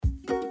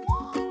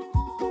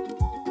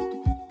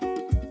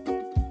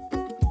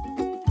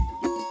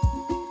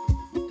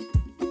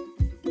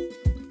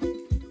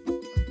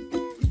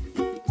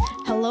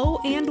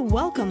and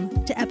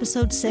welcome to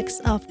episode 6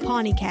 of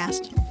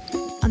Pawnycast.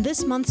 On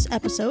this month's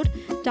episode,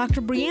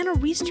 Dr. Brianna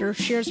Reister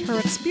shares her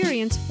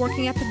experience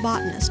working at The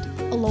Botanist,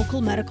 a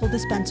local medical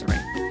dispensary.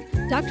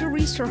 Dr.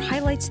 Reister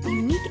highlights the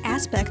unique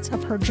aspects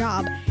of her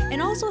job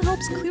and also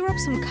helps clear up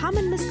some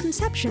common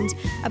misconceptions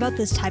about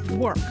this type of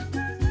work.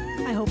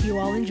 I hope you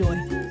all enjoy.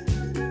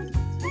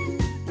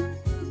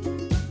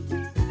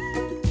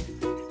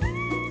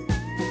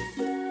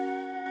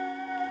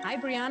 Hi,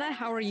 Brianna.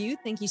 How are you?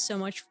 Thank you so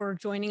much for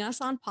joining us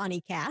on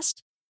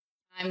Pawnycast.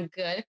 I'm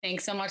good.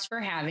 Thanks so much for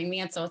having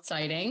me. It's so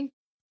exciting.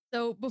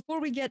 So before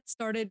we get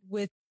started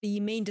with the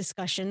main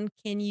discussion,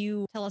 can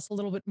you tell us a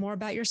little bit more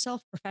about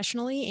yourself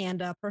professionally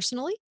and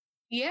personally?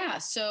 Yeah.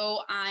 So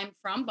I'm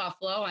from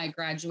Buffalo. I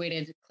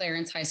graduated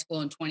Clarence High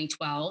School in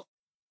 2012.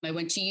 I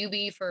went to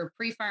UB for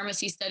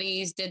pre-pharmacy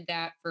studies, did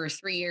that for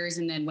 3 years,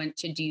 and then went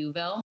to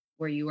Duville,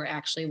 where you were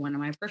actually one of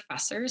my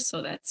professors.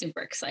 So that's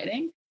super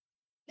exciting.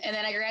 And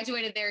then I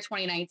graduated there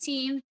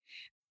 2019.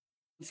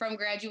 From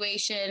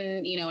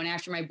graduation, and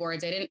after my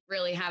boards, I didn't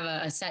really have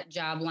a set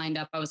job lined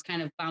up. I was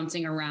kind of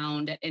bouncing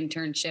around at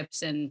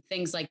internships and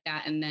things like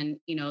that. And then,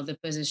 the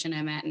position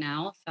I'm at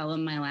now fell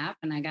in my lap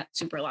and I got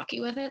super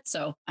lucky with it.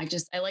 So I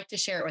like to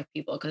share it with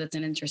people because it's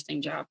an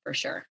interesting job for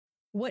sure.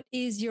 What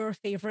is your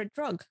favorite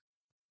drug?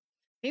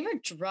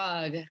 Favorite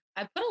drug?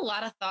 I put a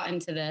lot of thought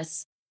into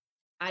this.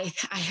 I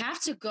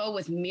have to go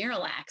with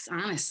Miralax,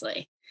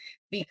 honestly,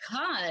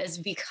 because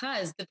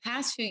the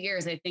past few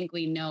years, I think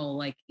we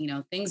know,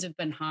 things have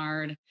been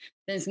hard,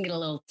 things can get a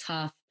little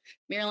tough.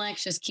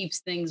 Miralax just keeps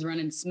things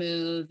running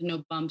smooth,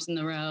 no bumps in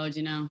the road.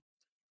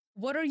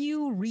 What are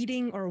you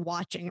reading or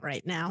watching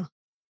right now?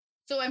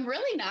 So I'm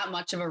really not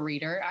much of a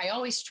reader. I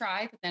always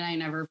try, but then I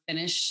never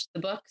finish the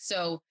book.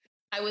 So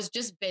I was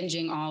just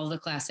binging all the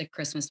classic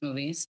Christmas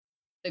movies.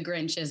 The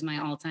Grinch is my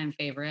all-time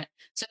favorite.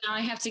 So now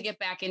I have to get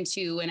back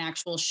into an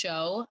actual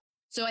show.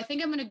 So I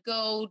think I'm going to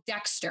go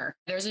Dexter.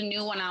 There's a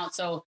new one out.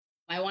 So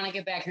I want to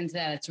get back into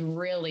that. It's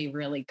really,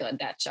 really good,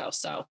 that show.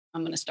 So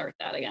I'm going to start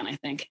that again, I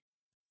think.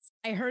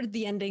 I heard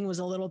the ending was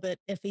a little bit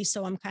iffy,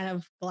 so I'm kind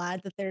of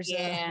glad that there's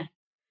a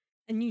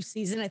new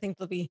season. I think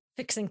they'll be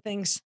fixing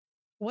things.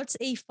 What's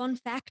a fun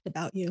fact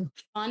about you?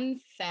 Fun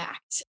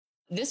fact.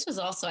 This was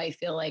also, I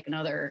feel like,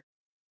 another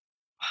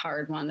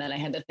hard one that I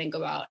had to think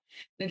about.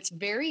 It's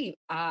very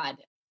odd.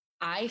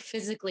 I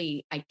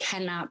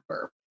cannot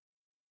burp.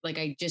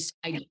 I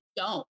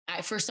don't.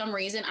 For some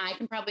reason, I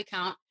can probably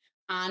count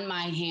on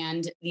my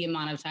hand the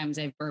amount of times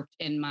I've burped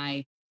in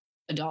my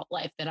adult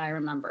life that I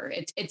remember.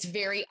 It's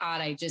very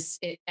odd. I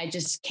just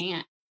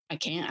can't. I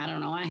can't. I don't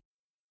know why.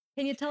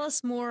 Can you tell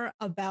us more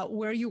about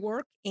where you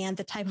work and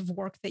the type of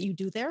work that you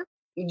do there?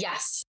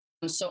 Yes.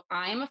 So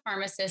I'm a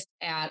pharmacist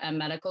at a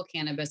medical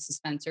cannabis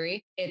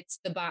dispensary. It's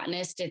The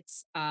Botanist.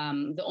 It's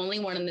the only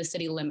one in the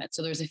city limits.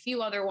 So there's a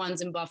few other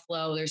ones in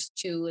Buffalo. There's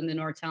 2 in the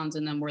North Towns,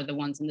 and then we're the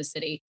ones in the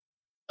city.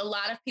 A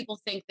lot of people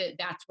think that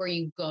that's where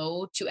you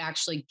go to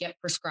actually get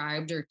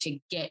prescribed or to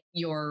get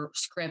your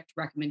script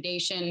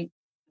recommendation.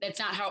 That's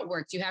not how it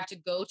works. You have to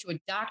go to a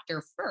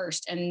doctor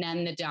first, and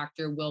then the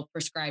doctor will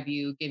prescribe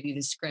you, give you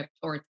the script,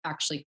 or it's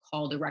actually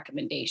called a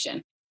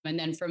recommendation. And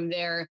then from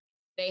there,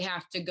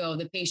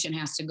 the patient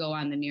has to go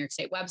on the New York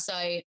State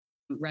website,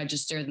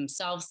 register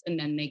themselves, and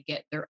then they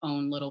get their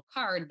own little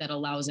card that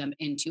allows them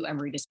into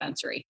every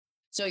dispensary.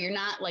 So you're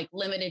not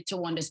limited to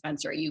one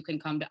dispensary. You can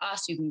come to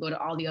us, you can go to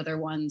all the other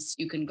ones,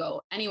 you can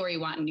go anywhere you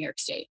want in New York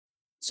State.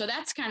 So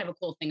that's kind of a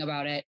cool thing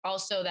about it.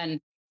 Also, then,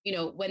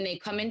 when they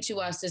come into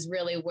us is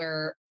really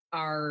where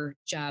our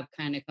job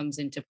kind of comes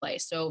into play.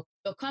 So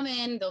they'll come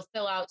in, they'll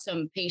fill out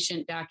some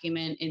patient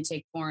document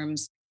intake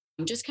forms,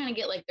 just kind of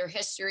get their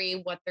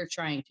history, what they're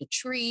trying to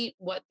treat,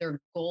 what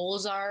their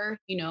goals are,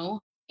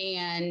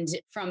 and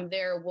from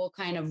there, we'll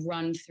kind of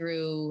run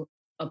through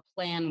a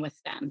plan with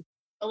them.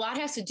 A lot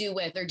has to do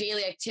with their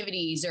daily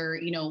activities or,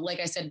 like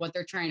I said, what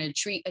they're trying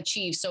to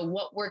achieve. So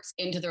what works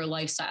into their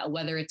lifestyle,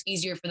 whether it's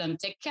easier for them to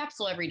take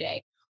capsule every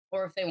day,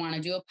 or if they want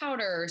to do a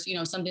powder,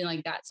 or, something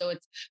like that. So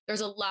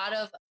there's a lot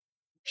of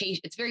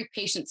it's very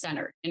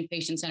patient-centered and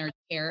patient-centered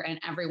care, and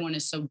everyone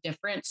is so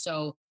different.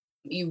 So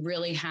you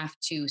really have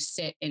to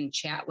sit and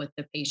chat with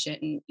the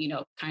patient and,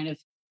 kind of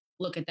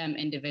look at them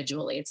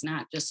individually. It's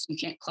not just, you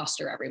can't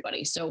cluster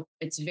everybody. So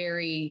it's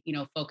very,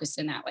 focused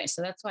in that way.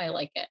 So that's why I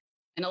like it.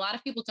 And a lot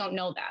of people don't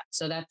know that.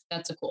 So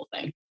that's a cool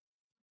thing.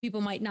 People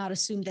might not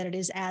assume that it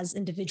is as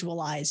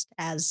individualized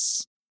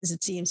as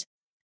it seems.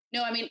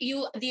 No, I mean,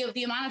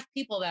 the amount of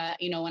people that,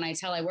 when I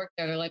tell I work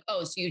there, they're like,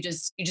 oh, so you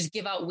just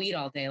give out weed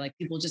all day.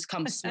 People just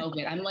come smoke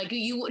it. I'm like,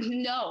 you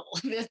wouldn't know.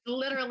 That's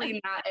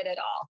literally not it at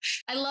all.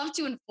 I love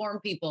to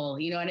inform people.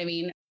 You know what I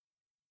mean?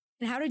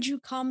 And how did you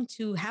come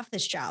to have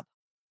this job?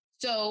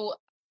 So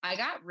I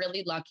got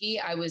really lucky.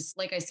 I was,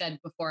 like I said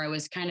before, I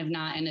was kind of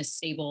not in a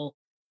stable,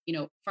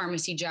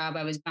 pharmacy job.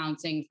 I was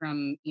bouncing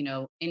from,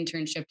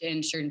 internship to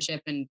internship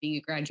and being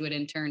a graduate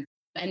intern.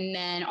 And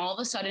then all of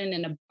a sudden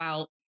in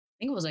about,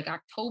 I think it was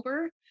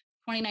October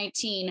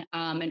 2019,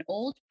 an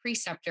old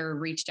preceptor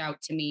reached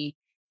out to me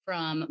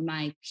from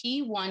my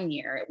P1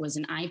 year. It was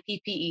an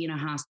IPPE in a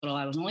hospital.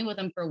 I was only with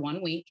him for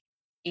 1 week.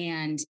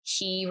 And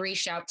he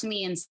reached out to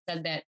me and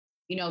said that,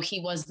 he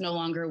was no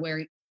longer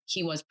where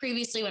he was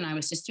previously when I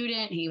was a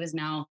student. He was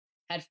now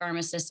head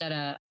pharmacist at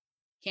a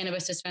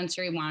cannabis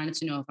dispensary, wanted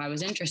to know if I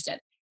was interested.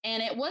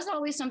 And it was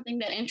always something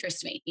that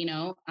interests me,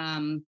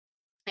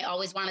 I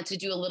always wanted to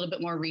do a little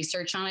bit more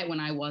research on it when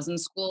I was in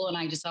school. And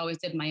I just always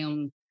did my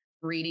own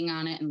reading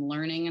on it and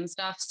learning and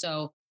stuff.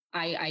 So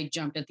I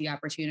jumped at the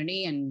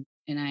opportunity and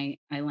I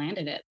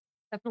landed it.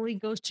 Definitely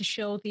goes to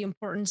show the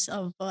importance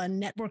of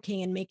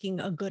networking and making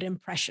a good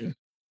impression.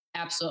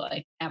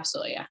 Absolutely.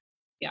 Absolutely. Yeah.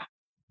 Yeah.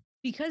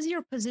 Because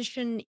your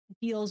position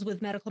deals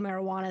with medical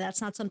marijuana,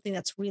 that's not something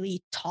that's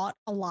really taught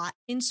a lot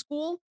in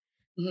school.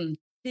 Mhm.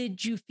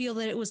 Did you feel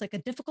that it was like a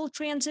difficult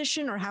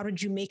transition, or how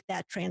did you make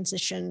that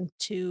transition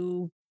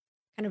to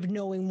kind of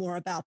knowing more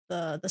about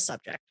the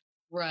subject?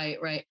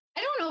 Right. Right.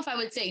 I don't know if I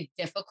would say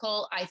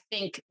difficult. I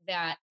think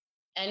that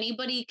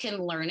anybody can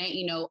learn it.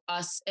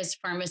 Us as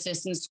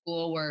pharmacists in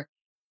school,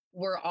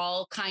 we're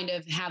all kind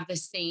of have the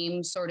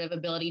same sort of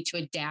ability to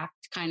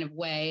adapt kind of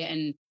way.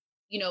 And,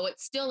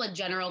 it's still a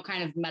general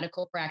kind of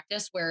medical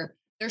practice where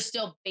there's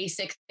still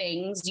basic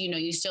things,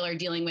 you still are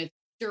dealing with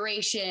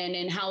duration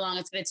and how long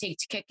it's going to take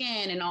to kick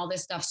in and all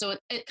this stuff. So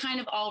it kind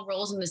of all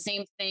rolls in the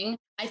same thing.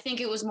 I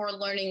think it was more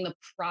learning the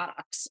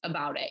products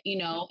about it,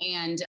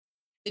 and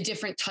the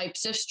different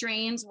types of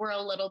strains were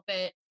a little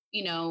bit,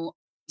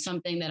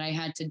 something that I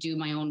had to do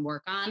my own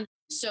work on.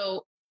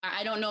 So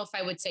I don't know if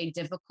I would say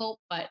difficult,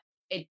 but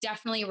it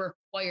definitely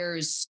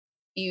requires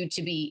you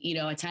to be,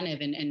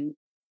 attentive and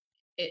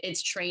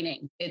it's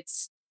training.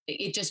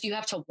 It just, you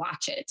have to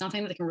watch it. It's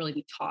nothing that can really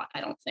be taught,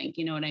 I don't think,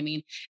 you know what I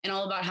mean? And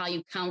all about how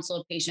you counsel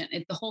a patient.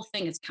 The whole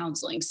thing is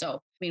counseling. So, I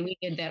mean, we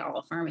did that all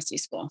at pharmacy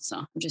school. So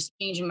I'm just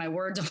changing my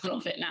words a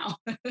little bit now.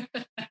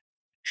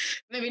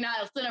 Maybe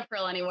not a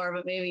Cinepril anymore,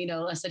 but maybe,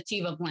 a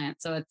sativa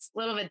plant. So it's a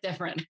little bit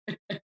different.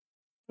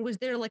 Was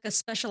there like a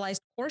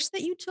specialized course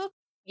that you took?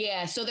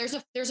 Yeah, so there's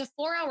a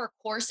 4-hour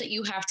course that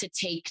you have to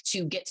take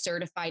to get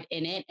certified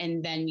in it,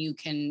 and then you're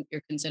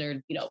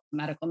considered,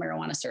 medical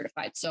marijuana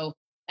certified. So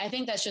I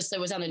think it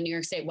was on the New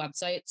York State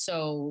website.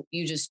 So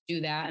you just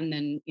do that, and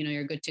then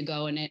you're good to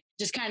go. And it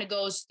just kind of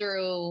goes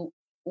through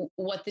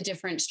what the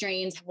different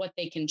strains, what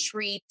they can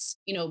treat,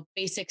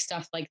 basic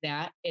stuff like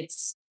that.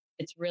 It's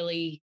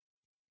really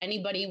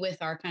anybody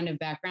with our kind of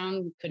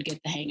background could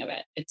get the hang of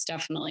it. It's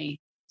definitely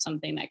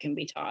something that can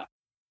be taught.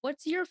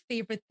 What's your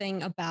favorite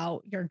thing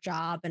about your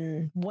job,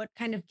 and what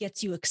kind of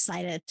gets you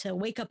excited to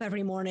wake up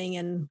every morning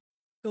and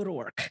go to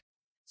work?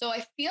 So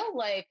I feel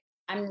like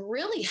I'm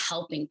really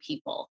helping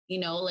people,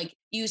 like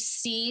you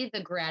see the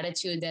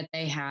gratitude that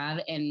they have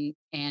and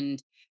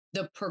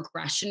the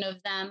progression of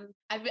them.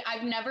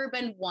 I've never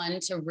been one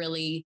to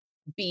really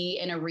be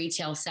in a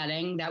retail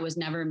setting. That was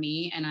never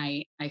me. And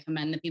I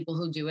commend the people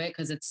who do it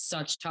because it's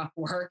such tough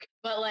work.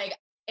 But like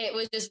it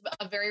was just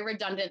a very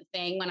redundant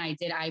thing when I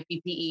did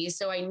IPPE.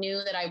 So I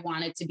knew that I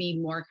wanted to be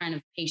more kind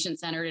of patient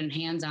centered and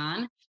hands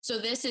on. So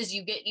this is,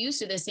 you get used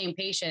to the same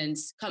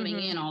patients coming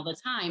in all the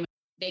time.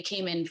 They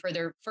came in for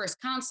their first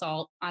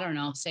consult, I don't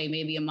know, say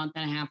maybe a month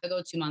and a half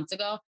ago, 2 months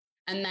ago.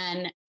 And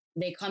then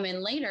they come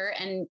in later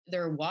and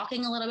they're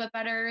walking a little bit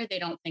better. They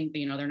don't think,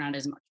 they're not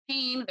as much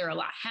pain. They're a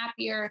lot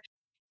happier.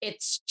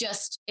 It's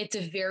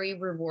a very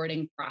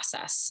rewarding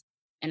process.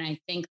 And I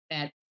think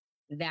that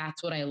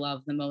that's what I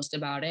love the most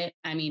about it.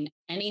 I mean,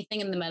 anything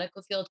in the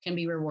medical field can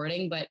be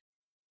rewarding, but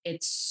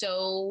it's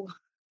so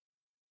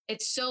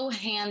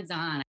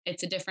hands-on.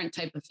 It's a different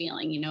type of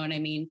feeling. You know what I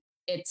mean?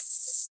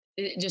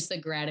 Just the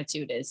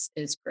gratitude is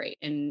great.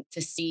 And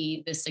to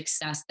see the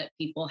success that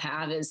people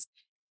have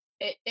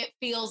it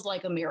feels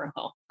like a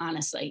miracle,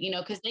 honestly,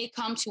 because they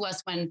come to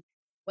us when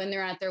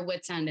they're at their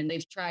wits end and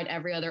they've tried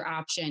every other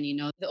option,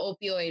 the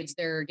opioids,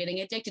 they're getting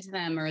addicted to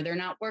them or they're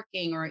not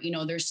working or,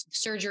 their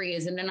surgery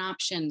isn't an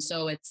option.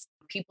 So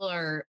people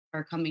are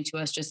coming to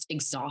us just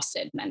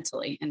exhausted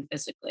mentally and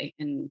physically.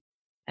 And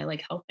I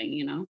like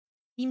helping.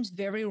 Seems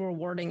very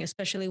rewarding,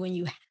 especially when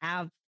you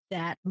have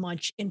that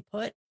much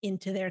input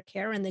into their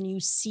care and then you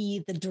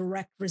see the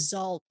direct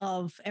result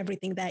of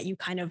everything that you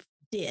kind of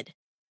did.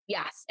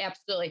 Yes,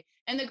 absolutely.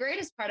 And the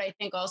greatest part, I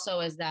think, also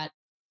is that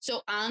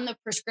so on the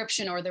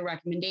prescription or the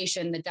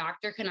recommendation, the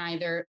doctor can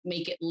either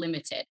make it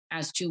limited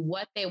as to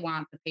what they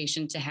want the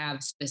patient to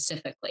have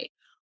specifically,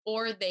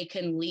 or they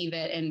can leave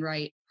it and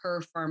write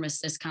per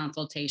pharmacist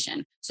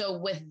consultation. So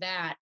with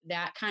that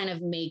kind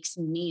of makes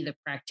me the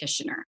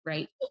practitioner,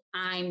 right? So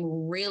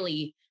I'm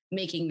really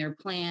making their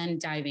plan,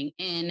 diving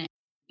in,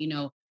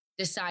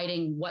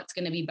 deciding what's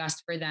going to be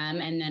best for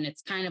them. And then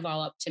it's kind of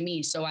all up to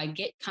me. So I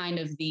get kind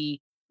of the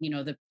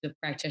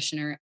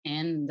practitioner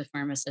and the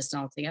pharmacist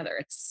all together.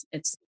 It's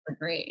super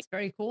great. It's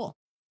very cool.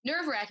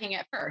 Nerve-wracking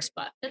at first,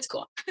 but it's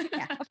cool.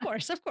 Yeah, of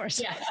course.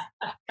 Yeah.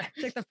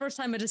 It's like the first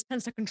time I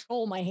dispenser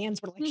control, my hands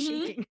were like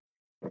shaking.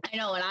 I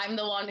know. And I'm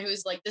the one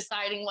who's like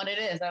deciding what it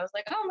is. I was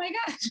like, oh my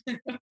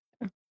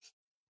gosh.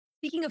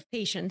 Speaking of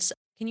patients,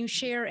 can you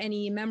share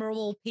any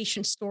memorable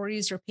patient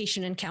stories or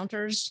patient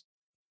encounters?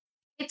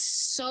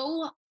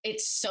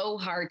 It's so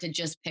hard to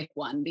just pick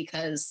one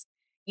because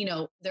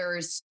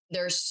there's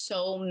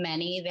so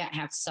many that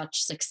have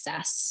such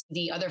success.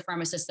 The other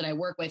pharmacist that I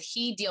work with,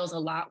 he deals a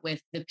lot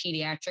with the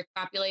pediatric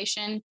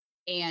population,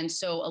 and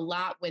so a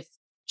lot with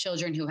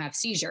children who have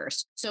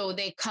seizures. So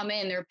they come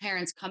in, their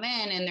parents come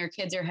in and their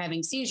kids are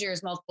having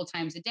seizures multiple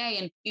times a day,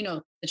 and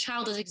the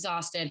child is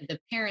exhausted, the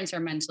parents are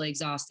mentally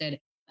exhausted,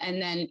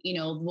 and then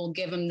we'll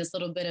give them this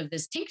little bit of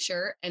this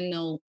tincture and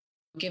they'll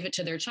give it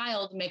to their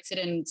child, mix it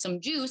in some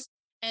juice,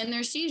 and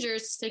their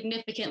seizures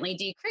significantly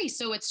decrease.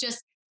 So it's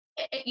just,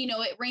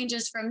 it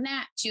ranges from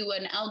that to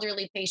an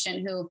elderly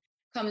patient who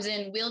comes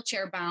in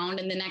wheelchair bound.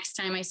 And the next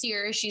time I see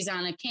her, she's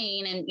on a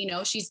cane and,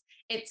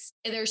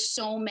 there's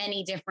so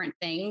many different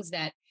things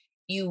that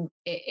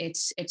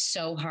it's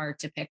so hard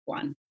to pick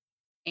one.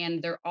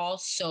 And they're all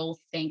so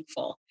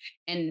thankful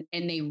and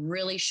they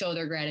really show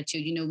their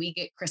gratitude. We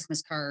get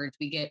Christmas cards,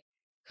 we get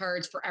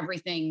cards for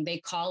everything. They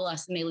call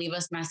us and they leave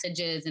us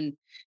messages and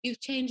you've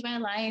changed my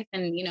life.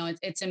 And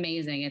it's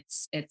amazing.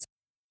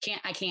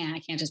 I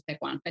can't just pick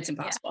one. It's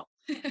impossible.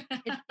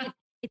 Yeah.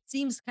 It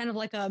seems kind of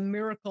like a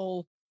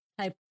miracle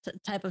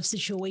type of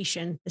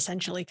situation,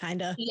 essentially,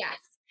 kind of. Yes,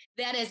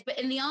 that is. But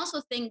and the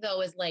also thing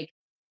though is like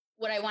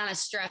what I want to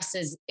stress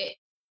is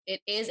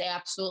it is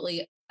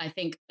absolutely, I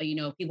think,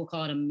 people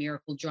call it a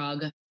miracle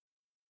drug.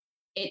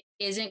 It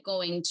isn't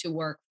going to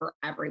work for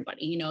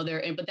everybody,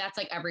 but that's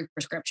like every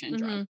prescription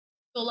drug.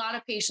 So a lot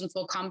of patients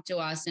will come to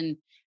us and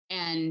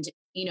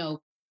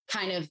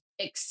kind of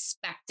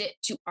expect it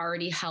to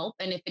already help.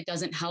 And if it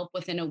doesn't help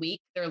within a week,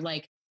 they're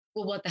like,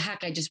 well, what the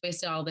heck? I just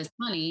wasted all this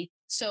money.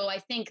 So I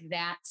think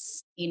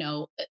that's,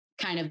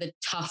 kind of the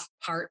tough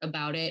part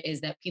about it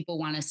is that people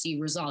want to see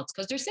results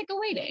because they're sick of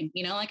waiting.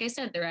 Like I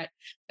said, they're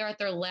at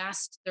their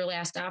last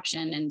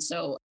option. And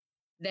so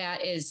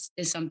that is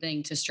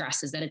something to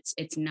stress is that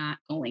it's not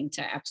going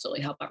to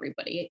absolutely help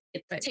everybody.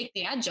 It Right. Take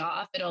the edge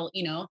off. It'll,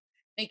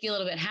 make you a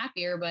little bit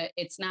happier, but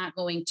it's not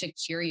going to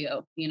cure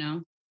you,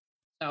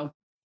 So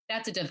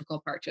that's a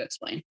difficult part to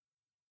explain.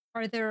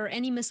 Are there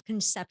any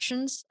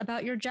misconceptions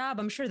about your job?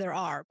 I'm sure there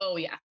are. Oh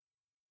yeah.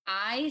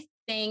 I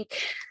think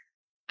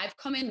I've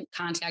come in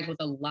contact with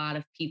a lot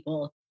of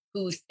people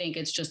who think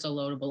it's just a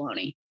load of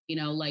baloney,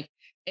 like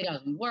it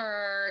doesn't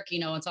work,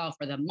 it's all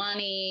for the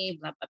money,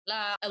 blah, blah,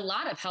 blah. A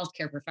lot of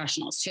healthcare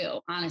professionals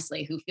too,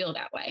 honestly, who feel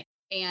that way.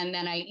 And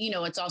then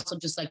it's also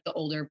just like the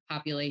older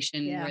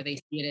population where they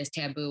see it as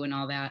taboo and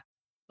all that.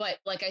 But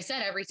like I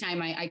said, every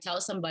time I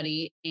tell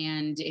somebody,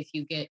 and if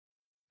you get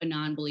a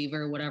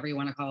non-believer, whatever you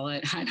want to call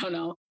it, I don't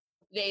know,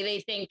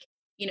 they think,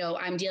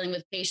 I'm dealing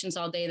with patients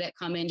all day that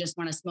come in, just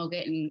want to smoke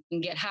it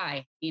and get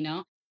high,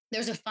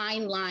 There's a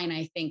fine line,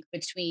 I think,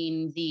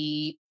 between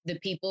the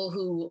people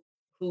who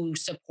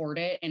support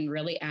it and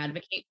really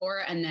advocate for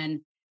it, and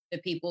then the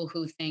people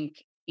who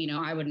think,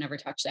 I would never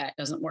touch that. It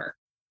doesn't work.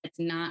 It's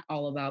not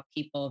all about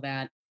people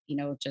that,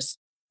 just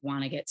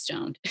want to get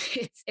stoned.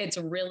 It's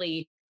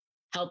really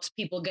helps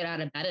people get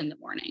out of bed in the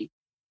morning,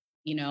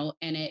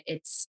 and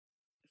it's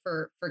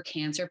for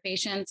cancer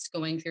patients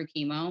going through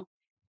chemo,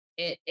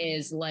 it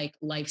is like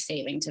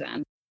life-saving to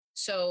them.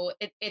 So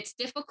it's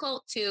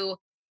difficult to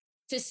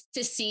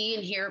see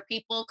and hear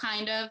people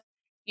kind of,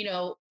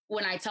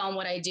 when I tell them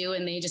what I do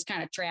and they just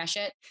kind of trash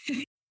it.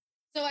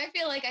 So I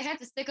feel like I have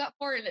to stick up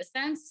for it in a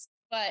sense,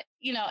 but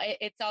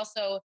it's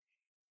also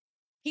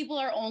people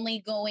are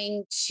only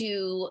going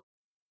to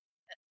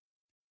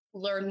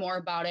learn more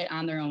about it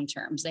on their own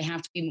terms. They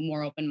have to be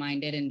more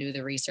open-minded and do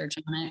the research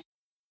on it.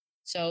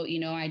 So,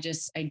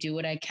 I do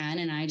what I can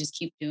and I just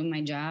keep doing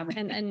my job.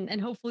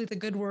 And hopefully the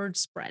good word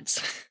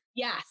spreads.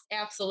 Yes,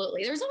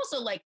 absolutely. There's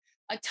also like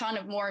a ton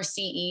of more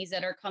CEs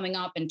that are coming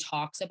up and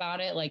talks about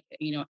it, like,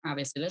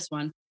 obviously this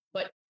one,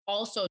 but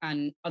also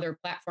on other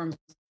platforms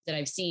that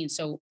I've seen.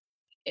 So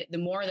the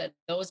more that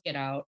those get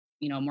out,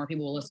 more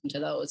people will listen to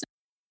those.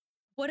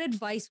 What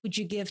advice would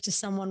you give to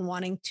someone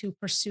wanting to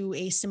pursue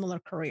a similar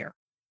career?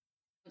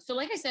 So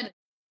like I said,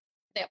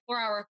 that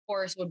 4-hour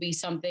course would be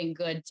something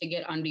good to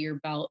get under your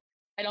belt.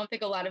 I don't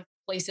think a lot of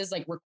places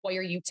like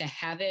require you to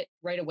have it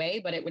right away,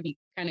 but it would be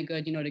kind of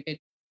good, to get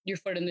your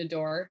foot in the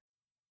door.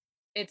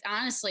 It's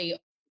honestly,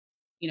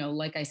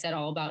 like I said,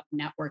 all about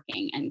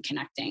networking and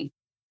connecting.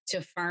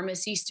 To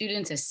pharmacy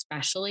students,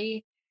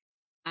 especially,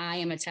 I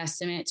am a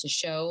testament to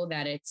show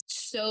that it's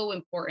so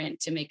important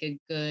to make a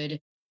good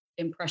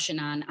impression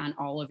on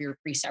all of your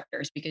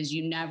preceptors because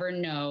you never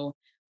know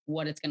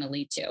what it's going to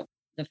lead to.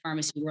 The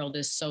pharmacy world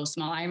is so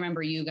small. I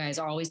remember you guys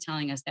always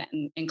telling us that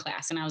in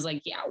class. And I was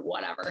like, yeah,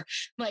 whatever.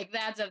 Like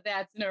that's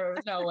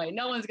no way.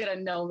 No one's going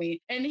to know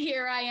me. And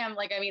here I am.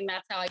 Like,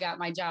 that's how I got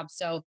my job.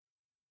 So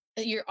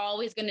you're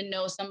always going to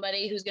know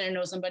somebody who's going to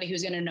know somebody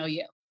who's going to know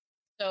you.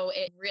 So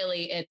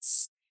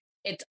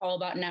it's all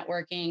about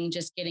networking,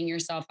 just getting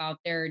yourself out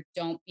there.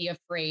 Don't be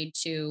afraid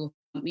to,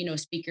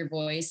 speak your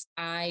voice.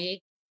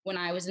 When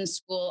I was in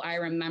school, I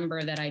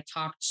remember that I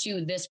talked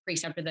to this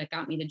preceptor that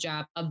got me the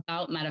job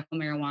about medical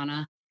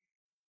marijuana.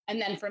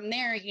 And then from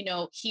there,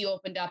 he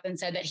opened up and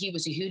said that he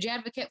was a huge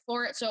advocate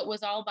for it. So it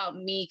was all about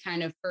me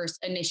kind of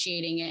first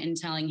initiating it and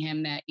telling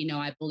him that,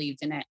 I believed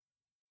in it.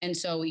 And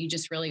so you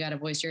just really got to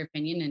voice your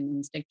opinion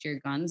and stick to your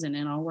guns and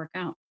it'll work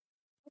out.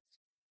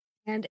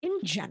 And in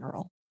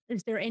general,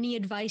 is there any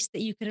advice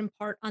that you could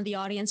impart on the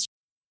audience?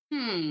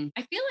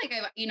 I feel like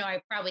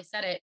I probably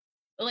said it,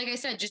 but like I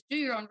said, just do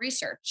your own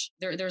research.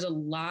 There's a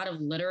lot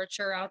of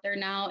literature out there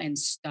now and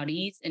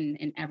studies and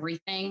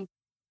everything.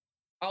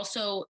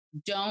 Also,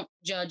 don't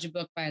judge a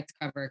book by its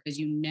cover because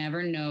you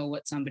never know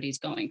what somebody's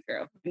going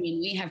through. I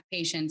mean, we have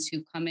patients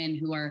who come in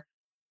who are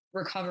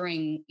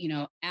recovering,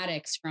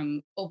 addicts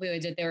from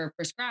opioids that they were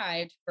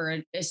prescribed for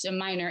a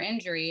minor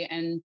injury,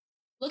 and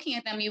looking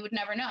at them, you would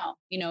never know,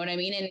 you know what I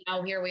mean? And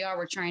now here we are,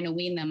 we're trying to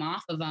wean them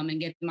off of them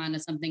and get them onto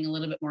something a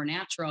little bit more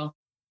natural.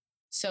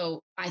 So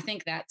I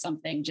think that's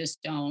something,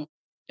 just don't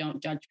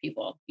judge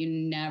people.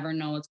 You never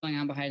know what's going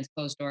on behind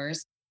closed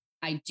doors.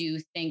 I do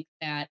think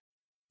that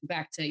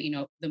back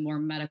to, the more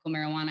medical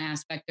marijuana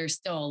aspect, there's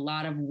still a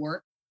lot of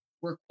work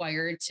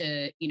required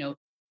to,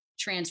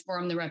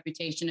 transform the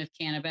reputation of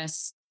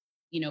cannabis,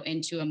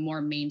 into a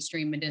more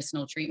mainstream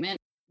medicinal treatment.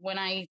 When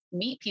I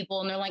meet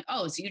people and they're like,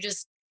 oh, so you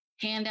just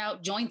hand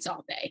out joints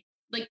all day?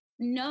 Like,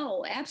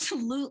 no,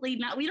 absolutely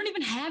not. We don't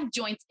even have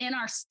joints in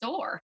our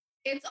store.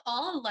 It's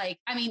all like,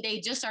 they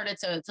just started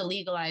to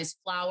legalize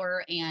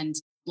flower and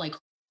like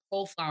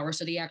whole flower.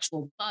 So the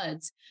actual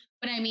buds,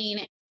 but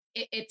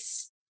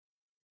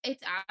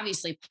it's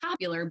obviously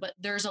popular, but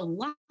there's a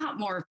lot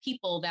more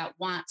people that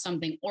want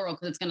something oral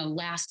because it's going to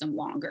last them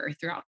longer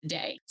throughout the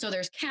day. So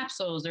there's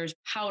capsules, there's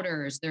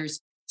powders, there's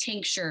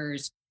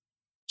tinctures,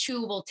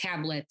 chewable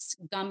tablets,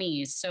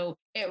 gummies. So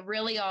it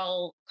really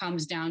all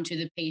comes down to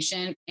the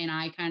patient, and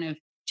I kind of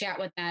chat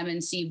with them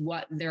and see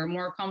what they're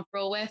more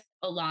comfortable with.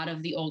 A lot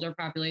of the older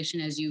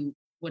population, as you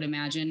would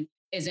imagine,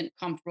 isn't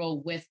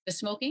comfortable with the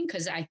smoking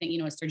because I think,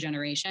 it's their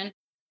generation.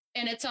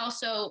 And it's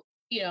also,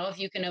 if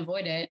you can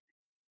avoid it,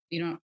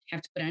 you don't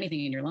have to put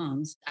anything in your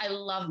lungs. I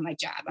love my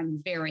job.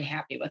 I'm very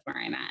happy with where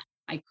I'm at.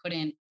 I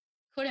couldn't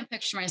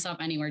picture myself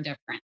anywhere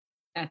different.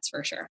 That's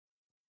for sure.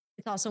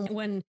 It's also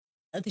when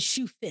the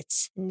shoe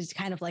fits and it's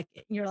kind of like,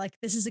 you're like,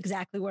 this is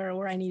exactly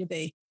where I need to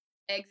be.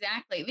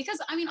 Exactly.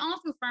 Because all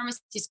through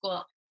pharmacy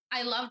school,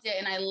 I loved it.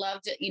 And I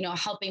loved,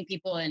 helping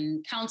people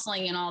and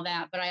counseling and all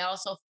that. But I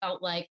also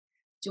felt like,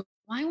 do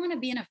I want to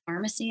be in a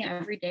pharmacy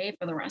every day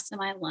for the rest of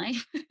my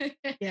life?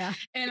 Yeah.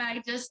 And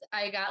I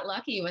got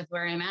lucky with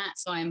where I'm at.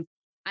 So I'm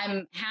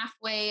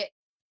halfway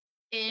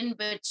in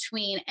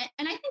between.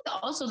 And I think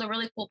also the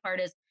really cool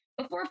part is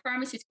before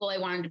pharmacy school, I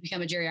wanted to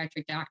become a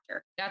geriatric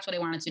doctor. That's what I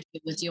wanted to do,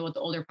 was deal with the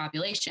older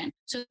population.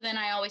 So then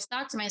I always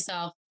thought to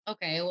myself,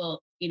 okay,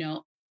 well,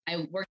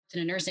 I worked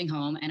in a nursing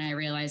home and I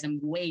realized I'm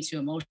way too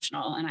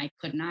emotional and I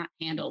could not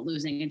handle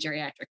losing a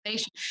geriatric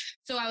patient.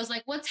 So I was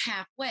like, what's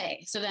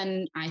halfway? So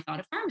then I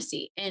thought of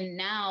pharmacy. And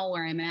now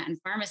where I'm at in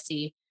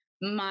pharmacy,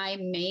 my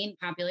main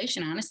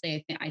population,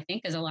 honestly, I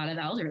think is a lot of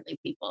elderly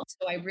people.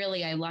 So I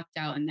lucked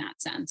out in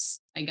that sense.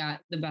 I got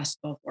the best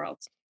of both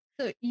worlds.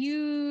 So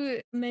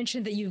you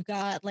mentioned that you've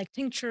got like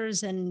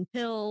tinctures and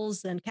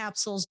pills and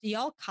capsules. Do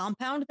y'all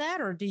compound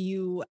that or do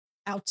you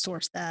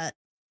outsource that?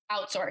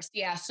 Outsourced.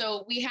 Yeah.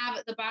 So we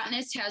have, the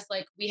Botanist has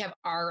we have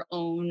our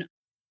own,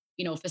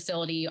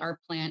 facility. Our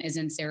plant is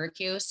in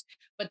Syracuse,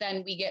 but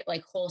then we get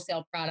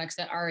wholesale products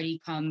that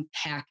already come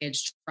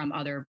packaged from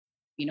other,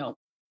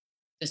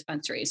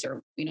 dispensaries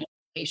or,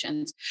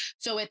 patients.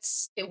 So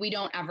we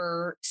don't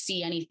ever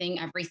see anything.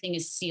 Everything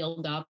is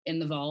sealed up in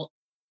the vault.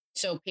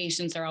 So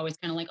patients are always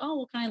kind of like, oh,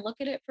 well, can I look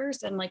at it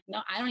first? I'm like,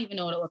 no, I don't even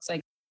know what it looks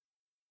like.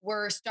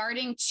 We're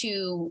starting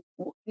to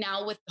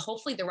now with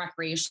hopefully the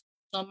recreational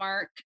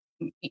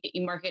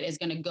market is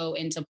going to go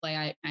into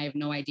play. I have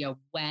no idea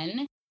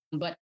when,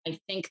 but I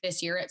think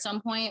this year at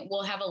some point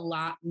we'll have a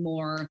lot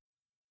more,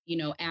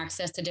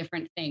 access to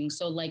different things.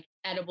 So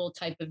edible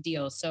type of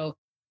deals. So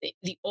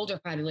the older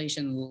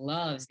population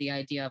loves the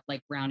idea of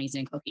brownies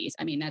and cookies.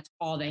 That's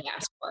all they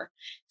ask for.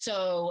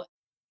 So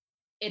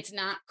it's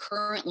not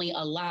currently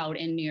allowed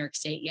in New York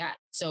State yet.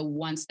 So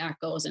once that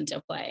goes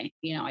into play,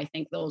 I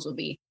think those will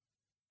be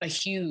a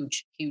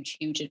huge, huge,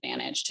 huge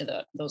advantage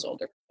to those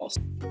older people.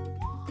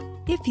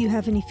 If you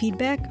have any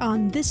feedback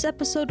on this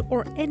episode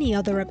or any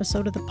other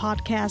episode of the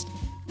podcast,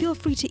 feel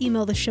free to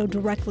email the show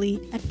directly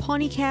at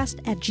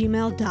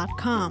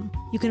pawnycast@gmail.com.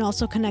 You can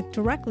also connect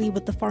directly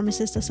with the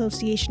Pharmacist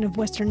Association of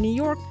Western New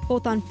York,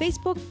 both on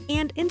Facebook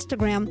and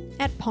Instagram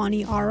at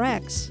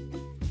PawnyRx.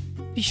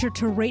 Be sure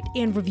to rate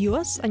and review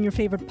us on your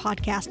favorite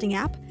podcasting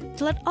app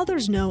to let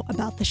others know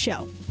about the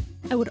show.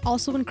 I would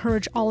also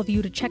encourage all of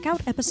you to check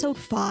out episode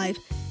 5,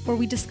 where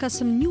we discuss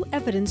some new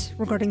evidence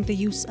regarding the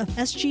use of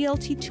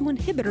SGLT2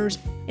 inhibitors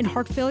in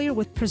heart failure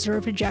with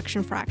preserved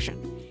ejection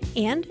fraction.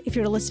 And if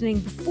you're listening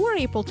before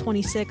April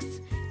 26th,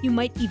 you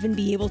might even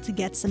be able to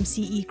get some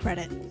CE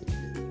credit.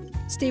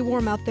 Stay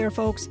warm out there,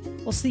 folks.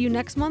 We'll see you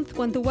next month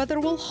when the weather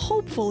will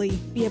hopefully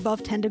be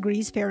above 10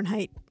 degrees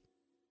Fahrenheit.